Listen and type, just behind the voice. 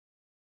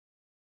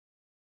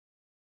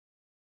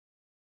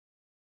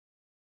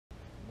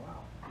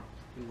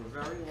We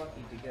were very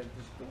lucky to get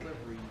this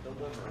delivery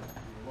delivered.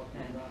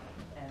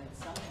 And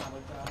somehow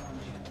it got on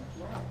June.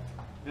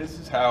 This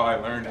is how I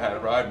learned how to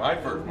ride my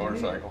first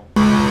motorcycle.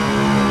 We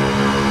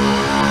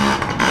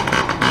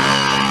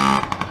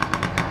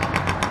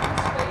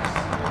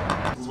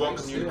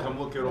welcome you to come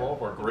look at all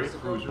of our great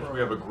cruisers. We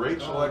have a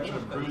great selection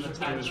of cruisers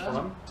to choose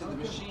from.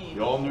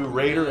 The all-new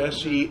Raider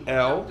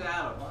SEL.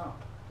 Wow.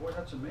 Boy,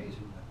 that's amazing,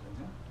 that thing,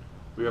 huh?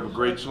 We have a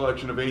great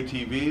selection of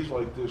ATVs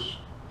like this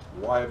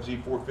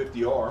YFZ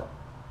 450R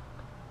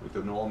with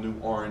an all-new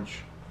orange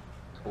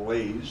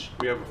blaze.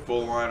 We have a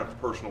full line of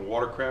personal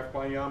watercraft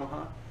by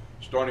Yamaha,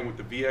 starting with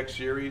the VX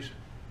series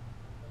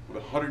with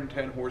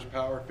 110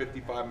 horsepower,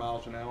 55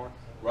 miles an hour,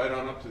 right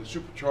on up to the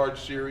supercharged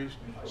series,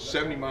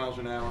 70 miles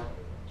an hour.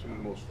 Some of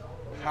the most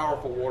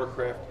powerful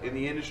watercraft in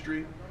the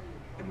industry,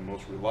 and the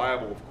most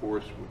reliable, of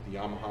course, with the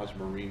Yamaha's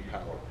marine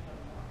power.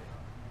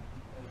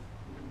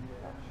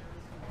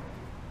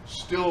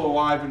 Still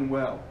alive and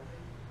well.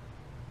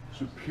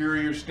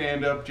 Superior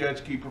stand-up jet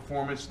ski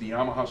performance, the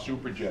Yamaha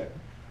Superjet,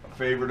 a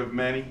favorite of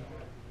many.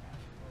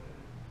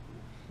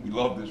 We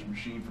love this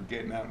machine for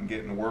getting out and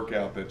getting a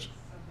workout that's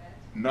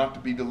not to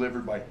be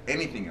delivered by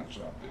anything else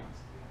out there.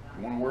 If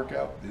you want to work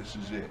out, this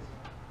is it.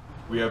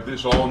 We have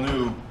this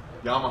all-new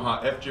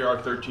Yamaha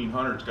FJR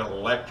 1300. It's got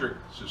electric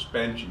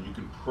suspension. You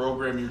can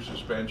program your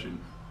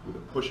suspension with a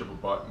push of a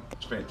button.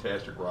 It's a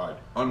fantastic ride.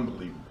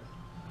 Unbelievable.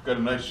 We've got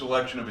a nice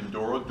selection of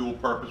enduro,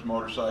 dual-purpose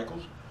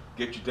motorcycles.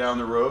 Get you down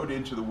the road,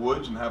 into the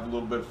woods, and have a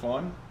little bit of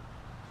fun.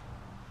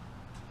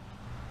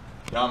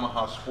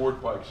 Yamaha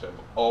sport bikes have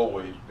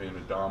always been a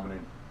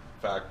dominant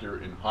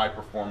factor in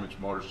high-performance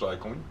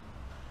motorcycling.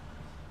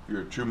 If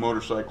you're a true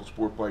motorcycle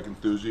sport bike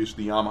enthusiast,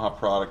 the Yamaha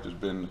product has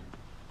been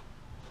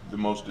the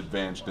most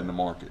advanced in the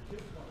market.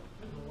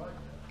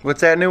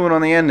 What's that new one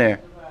on the end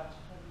there?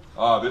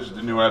 This is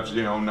the new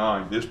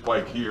FZ09. This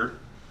bike here,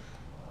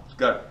 it's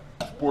got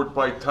sport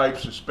bike type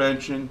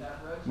suspension,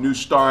 new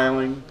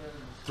styling,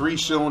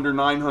 3-cylinder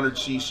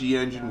 900cc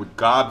engine with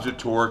gobs of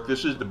torque.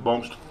 This is the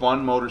most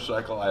fun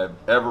motorcycle I have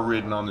ever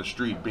ridden on the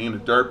street. Being a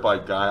dirt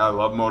bike guy, I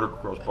love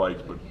motocross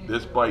bikes, but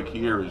this bike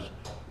here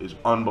is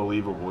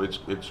unbelievable.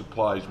 It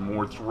supplies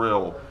more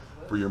thrill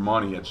for your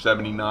money at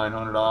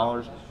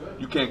 $7,900.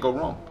 You can't go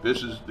wrong.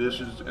 This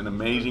is an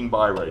amazing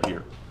buy right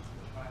here.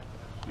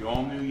 The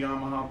all-new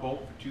Yamaha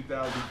Bolt for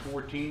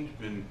 2014 has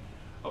been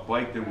a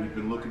bike that we've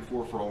been looking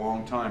for a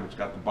long time. It's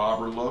got the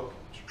bobber look.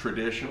 It's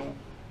traditional.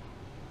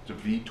 It's a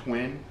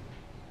V-twin.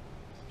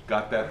 It's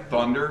got that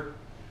thunder.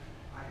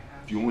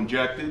 Fuel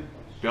injected,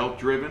 belt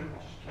driven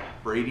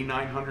for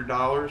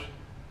 $8,900.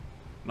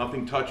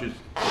 Nothing touches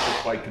what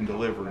this bike can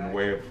deliver in the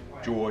way of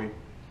joy,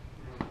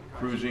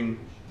 cruising,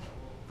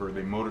 for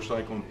the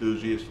motorcycle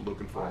enthusiast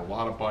looking for a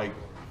lot of bike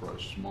for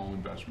a small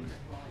investment.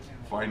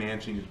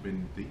 Financing has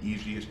been the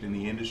easiest in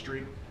the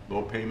industry.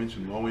 Low payments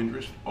and low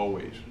interest,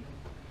 always.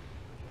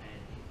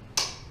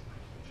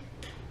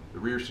 The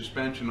rear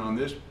suspension on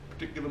this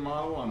particular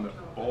model, on the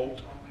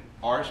Bolt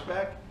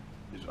R-Spec,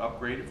 is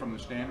upgraded from the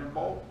standard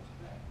Bolt.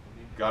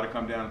 Got to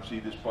come down and see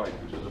this bike.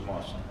 This is a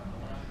must.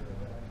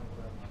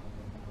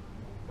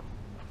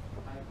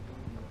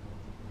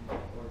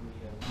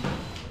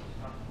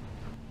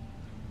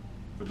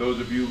 For those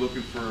of you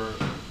looking for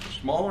a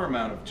smaller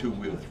amount of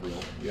two-wheel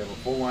thrill, you have a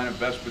full line of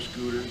Vespa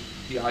scooters,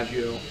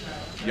 Piaggio,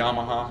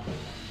 Yamaha.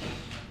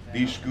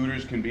 These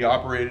scooters can be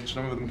operated,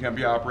 some of them can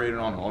be operated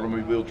on an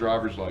automobile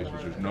driver's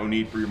license. There's no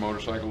need for your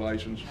motorcycle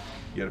license.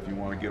 Yet if you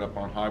want to get up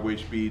on highway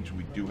speeds,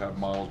 we do have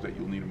models that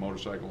you'll need a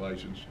motorcycle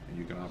license, and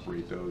you can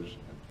operate those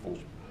at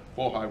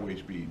full highway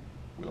speed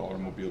with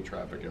automobile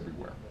traffic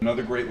everywhere.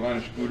 Another great line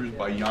of scooters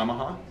by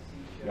Yamaha.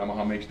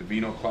 Yamaha makes the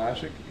Vino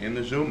Classic and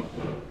the Zuma.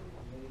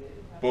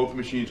 Both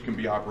machines can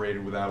be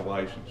operated without a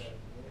license.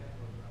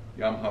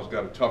 Yamaha's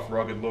got a tough,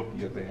 rugged look,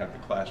 yet they have the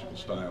classical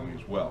styling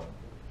as well.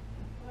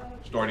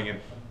 Starting at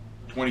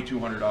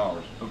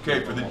 $2,200.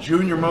 Okay, for the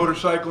junior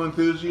motorcycle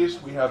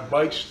enthusiast, we have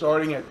bikes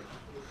starting at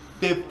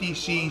 50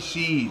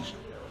 cc's.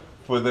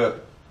 For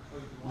the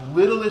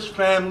littlest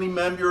family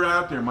member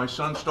out there, my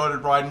son started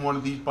riding one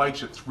of these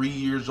bikes at 3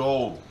 years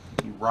old.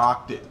 He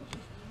rocked it.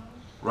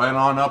 Right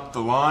on up the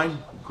line,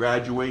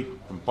 graduate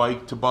from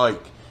bike to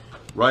bike.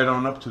 Right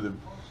on up to the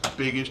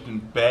biggest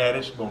and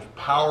baddest, most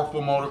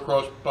powerful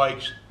motocross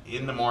bikes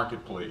in the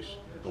marketplace,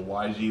 the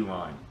YZ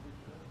line.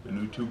 The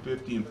new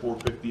 250 and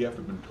 450F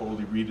have been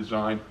totally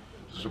redesigned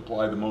to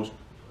supply the most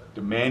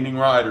demanding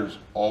riders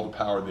all the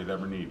power they'd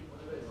ever need.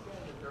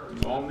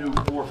 The all-new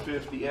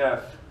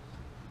 450F,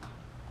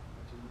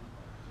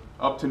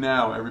 up to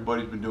now,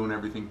 everybody's been doing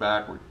everything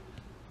backward.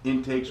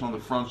 Intakes on the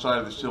front side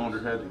of the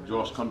cylinder head, the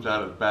exhaust comes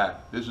out of the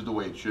back. This is the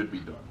way it should be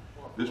done.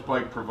 This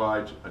bike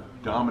provides a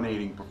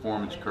dominating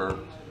performance curve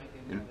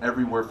in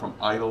everywhere from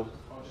idle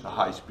to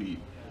high speed.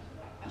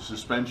 The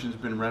suspension's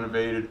been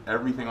renovated,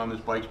 everything on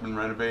this bike's been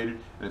renovated,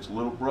 and its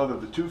little brother,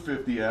 the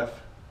 250F,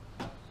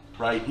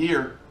 right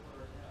here,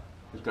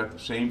 has got the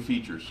same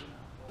features,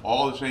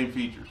 all the same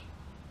features.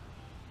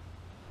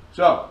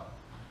 So,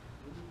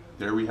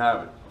 there we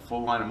have it, a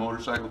full line of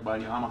motorcycles by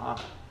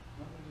Yamaha,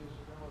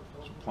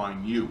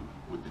 supplying you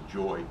with the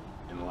joy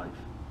in life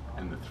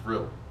and the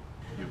thrill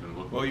you've been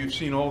looking. Well, you've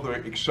seen all the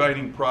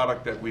exciting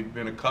product that we've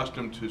been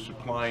accustomed to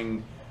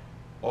supplying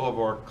all of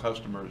our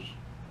customers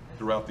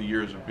throughout the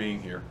years of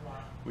being here.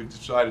 We've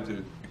decided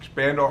to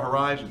expand our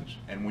horizons,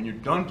 and when you're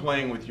done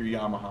playing with your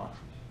Yamaha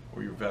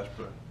or your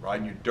Vespa,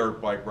 riding your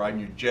dirt bike, riding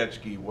your jet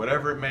ski,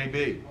 whatever it may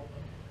be,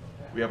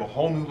 we have a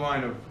whole new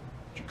line of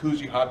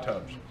Jacuzzi hot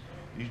tubs.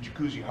 These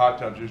Jacuzzi hot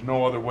tubs, there's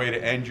no other way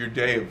to end your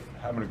day of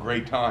having a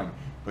great time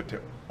but to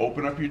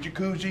open up your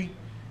Jacuzzi,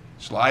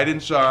 slide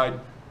inside,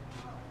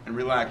 and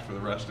relax for the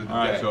rest of the day.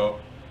 All right, so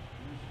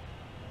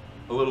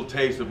a little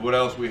taste of what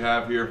else we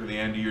have here for the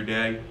end of your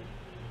day.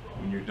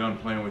 When you're done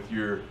playing with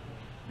your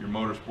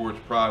motorsports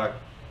product,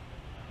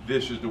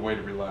 this is the way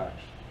to relax.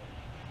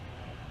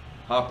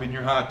 Hop in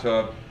your hot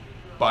tub,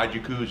 buy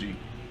Jacuzzi,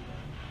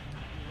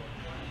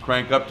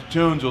 crank up the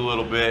tunes a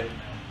little bit,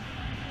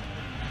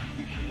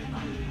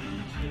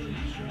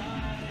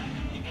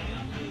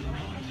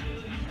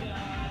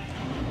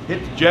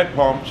 hit the jet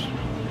pumps,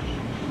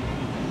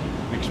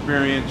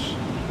 experience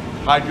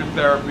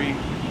hydrotherapy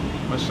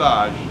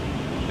massage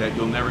that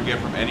you'll never get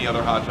from any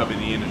other hot tub in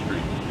the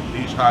industry.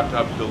 These hot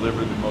tubs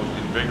deliver the most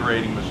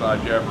invigorating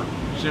massage ever,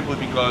 simply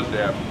because they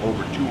have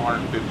over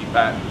 250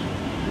 patents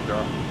with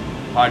their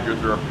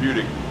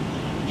hydrotherapeutic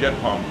jet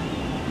pump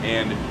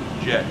and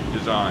jet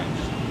designs,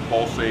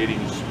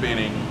 pulsating,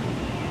 spinning,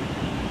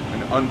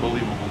 an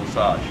unbelievable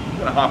massage. I'm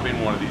gonna hop in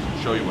one of these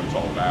and show you what it's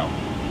all about.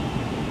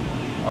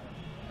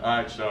 All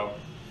right, so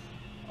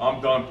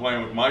I'm done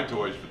playing with my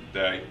toys for the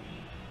day.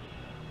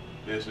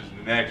 This is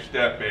the next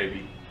step,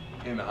 baby,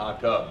 in the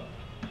hot tub.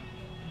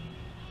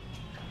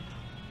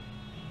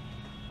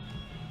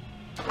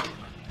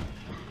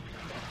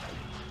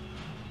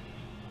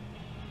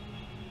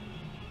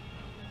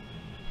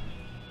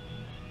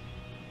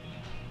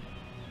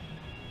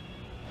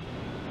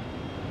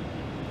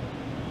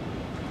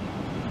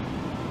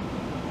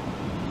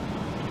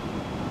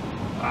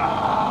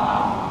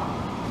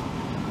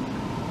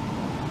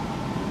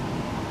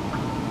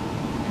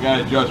 I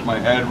gotta adjust my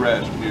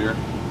headrest here.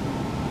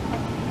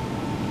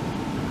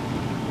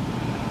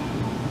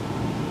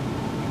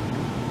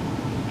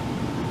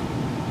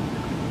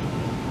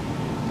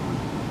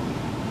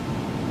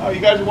 Oh, you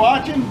guys are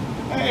watching?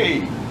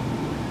 Hey,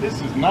 this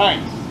is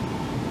nice.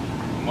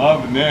 I'm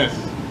loving this.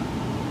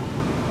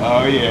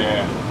 Oh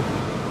yeah.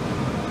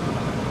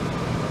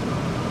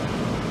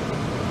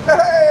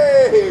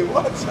 Hey,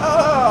 what's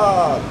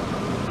up?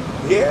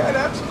 Yeah,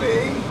 that's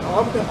me.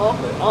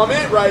 I'm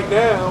it right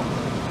now.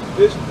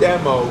 This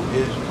demo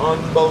is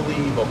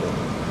unbelievable.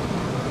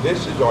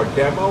 This is our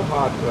demo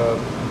hot tub,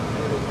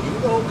 and if you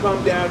don't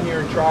come down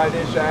here and try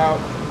this out,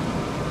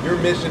 you're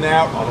missing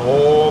out on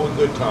all the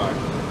good times.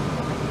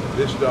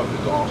 This stuff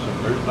is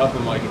awesome. There's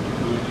nothing like a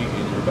Jacuzzi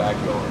in your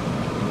backyard.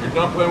 When you're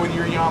done playing with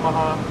your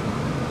Yamaha,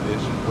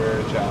 this is where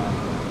it's at.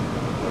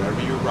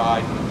 Whatever you're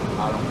riding,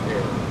 I don't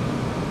care.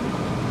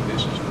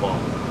 This is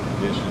fun.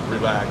 This is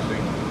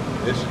relaxing.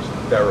 This is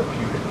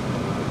therapeutic.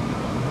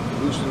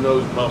 Loosen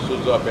those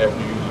muscles up after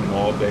using them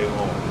all day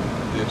long.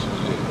 This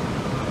is it.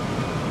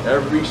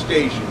 Every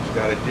station's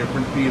got a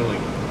different feeling,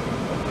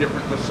 a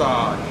different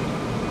massage.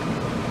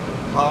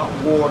 Hot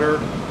water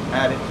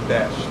at its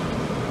best.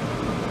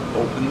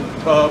 Open the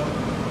tub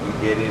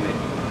and get in it.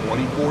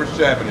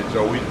 24/7, it's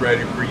always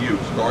ready for you.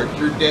 Start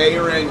your day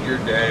or end your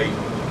day.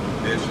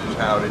 This is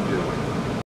how to do it.